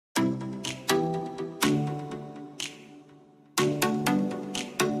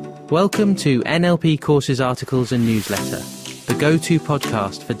Welcome to NLP Courses Articles and Newsletter, the go-to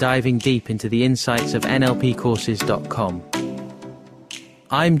podcast for diving deep into the insights of NLPcourses.com.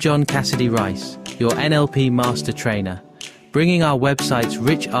 I'm John Cassidy Rice, your NLP Master Trainer, bringing our website's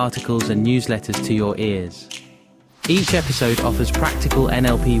rich articles and newsletters to your ears. Each episode offers practical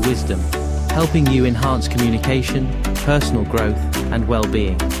NLP wisdom, helping you enhance communication, personal growth, and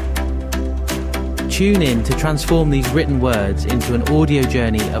well-being. Tune in to transform these written words into an audio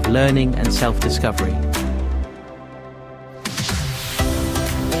journey of learning and self-discovery.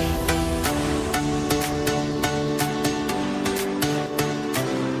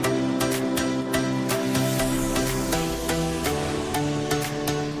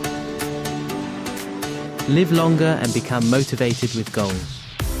 Live longer and become motivated with goals.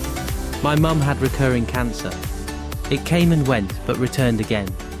 My mum had recurring cancer. It came and went, but returned again.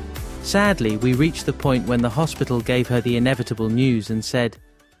 Sadly, we reached the point when the hospital gave her the inevitable news and said,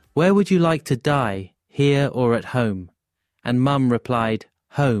 "Where would you like to die, here or at home?" And Mum replied,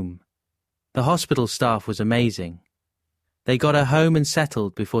 "Home." The hospital staff was amazing. They got her home and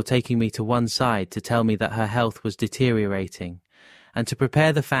settled before taking me to one side to tell me that her health was deteriorating and to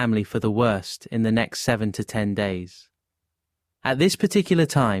prepare the family for the worst in the next 7 to 10 days. At this particular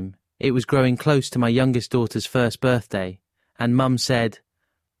time, it was growing close to my youngest daughter's first birthday, and Mum said,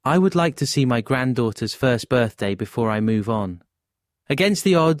 "I would like to see my granddaughter's first birthday before I move on." Against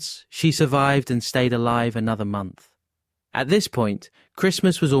the odds, she survived and stayed alive another month. At this point,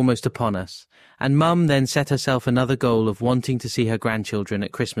 Christmas was almost upon us, and Mum then set herself another goal of wanting to see her grandchildren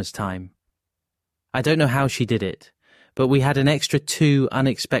at Christmas time. I don't know how she did it, but we had an extra 2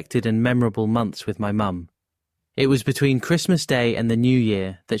 unexpected and memorable months with my mum. It was between Christmas Day and the New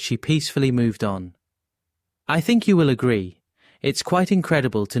Year that she peacefully moved on. I think you will agree. It's quite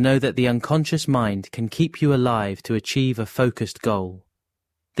incredible to know that the unconscious mind can keep you alive to achieve a focused goal.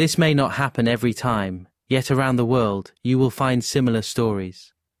 This may not happen every time, yet around the world you will find similar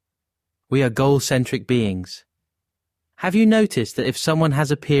stories. We are goal-centric beings. Have you noticed that if someone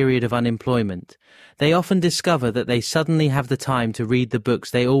has a period of unemployment, they often discover that they suddenly have the time to read the books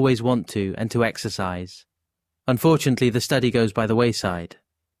they always want to and to exercise? Unfortunately, the study goes by the wayside.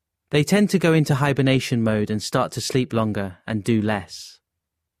 They tend to go into hibernation mode and start to sleep longer and do less.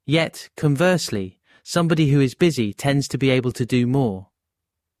 Yet, conversely, somebody who is busy tends to be able to do more.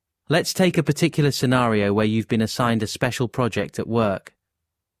 Let's take a particular scenario where you've been assigned a special project at work.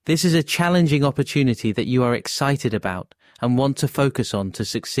 This is a challenging opportunity that you are excited about and want to focus on to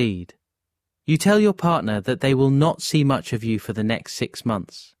succeed. You tell your partner that they will not see much of you for the next 6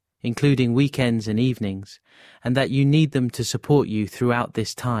 months, including weekends and evenings, and that you need them to support you throughout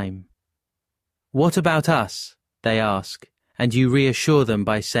this time. "What about us?" they ask, and you reassure them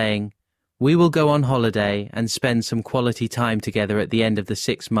by saying, "We will go on holiday and spend some quality time together at the end of the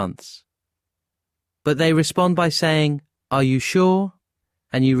 6 months." But they respond by saying, "Are you sure?"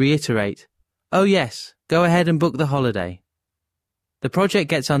 And you reiterate, "Oh yes, go ahead and book the holiday." The project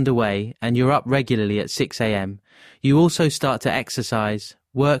gets underway and you're up regularly at 6 a.m. You also start to exercise,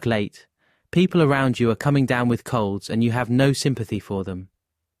 work late. People around you are coming down with colds and you have no sympathy for them.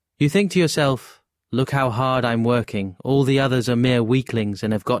 You think to yourself, "Look how hard I'm working. All the others are mere weaklings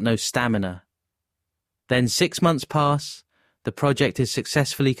and have got no stamina." Then 6 months pass, the project is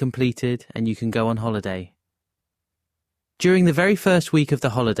successfully completed and you can go on holiday. During the very first week of the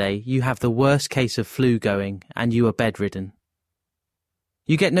holiday, you have the worst case of flu going and you are bedridden.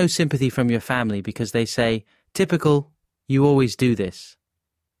 You get no sympathy from your family because they say, "Typical, you always do this."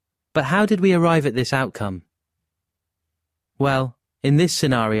 But how did we arrive at this outcome? Well, in this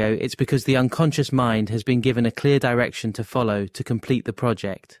scenario, it's because the unconscious mind has been given a clear direction to follow to complete the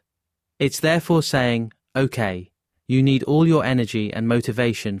project. It's therefore saying, "Okay, you need all your energy and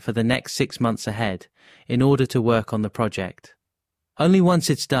motivation for the next 6 months ahead in order to work on the project. Only once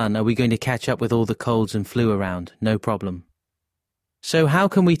it's done are we going to catch up with all the colds and flu around, no problem." So how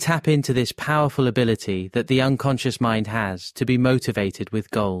can we tap into this powerful ability that the unconscious mind has to be motivated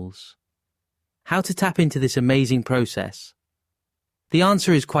with goals? How to tap into this amazing process? The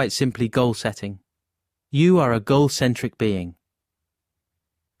answer is quite simply goal setting. You are a goal-centric being.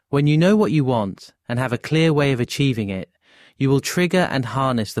 When you know what you want and have a clear way of achieving it, you will trigger and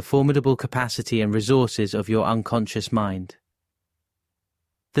harness the formidable capacity and resources of your unconscious mind.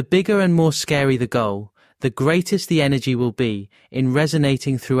 The bigger and more scary the goal, the greatest the energy will be in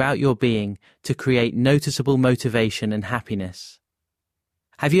resonating throughout your being to create noticeable motivation and happiness.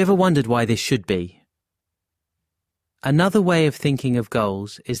 Have you ever wondered why this should be? Another way of thinking of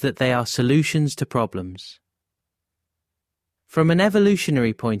goals is that they are solutions to problems. From an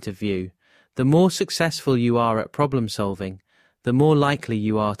evolutionary point of view, the more successful you are at problem solving, the more likely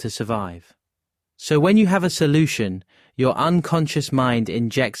you are to survive. So when you have a solution, your unconscious mind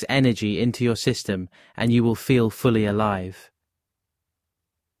injects energy into your system and you will feel fully alive.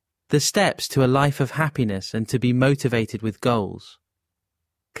 The steps to a life of happiness and to be motivated with goals.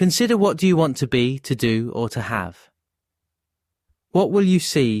 Consider, what do you want to be, to do, or to have? What will you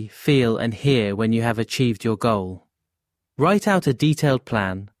see, feel, and hear when you have achieved your goal? Write out a detailed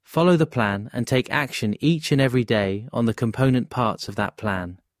plan, follow the plan, and take action each and every day on the component parts of that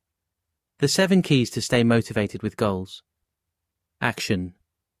plan. The 7 keys to stay motivated with goals. Action.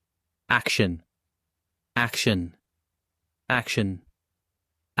 Action. Action. Action.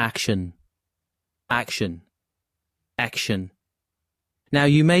 Action. Action. Action. Now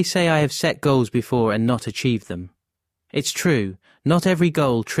you may say, I have set goals before and not achieved them. It's true, not every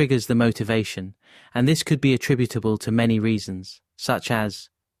goal triggers the motivation, and this could be attributable to many reasons, such as,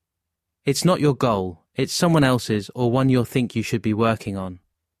 it's not your goal, it's someone else's or one you think you should be working on.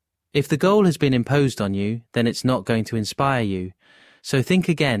 If the goal has been imposed on you, then it's not going to inspire you, so think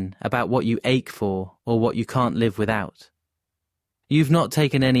again about what you ache for or what you can't live without. You've not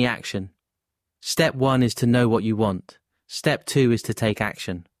taken any action. Step 1 is to know what you want. Step 2 is to take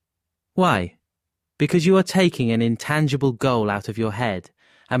action. Why? Because you are taking an intangible goal out of your head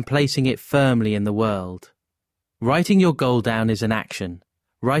and placing it firmly in the world. Writing your goal down is an action.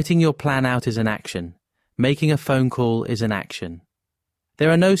 Writing your plan out is an action. Making a phone call is an action.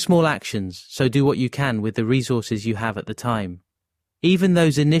 There are no small actions, so do what you can with the resources you have at the time. Even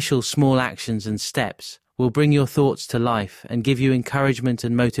those initial small actions and steps will bring your thoughts to life and give you encouragement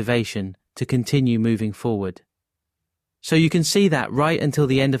and motivation to continue moving forward. So you can see that right until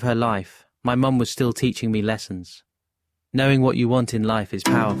the end of her life, my mum was still teaching me lessons. Knowing what you want in life is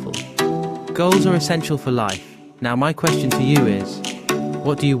powerful. Goals are essential for life. Now my question to you is,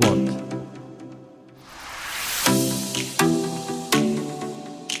 what do you want?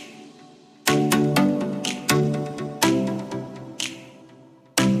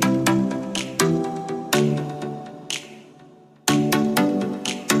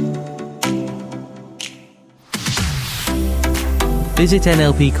 Visit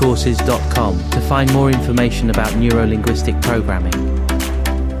nlpcourses.com to find more information about neuro-linguistic programming.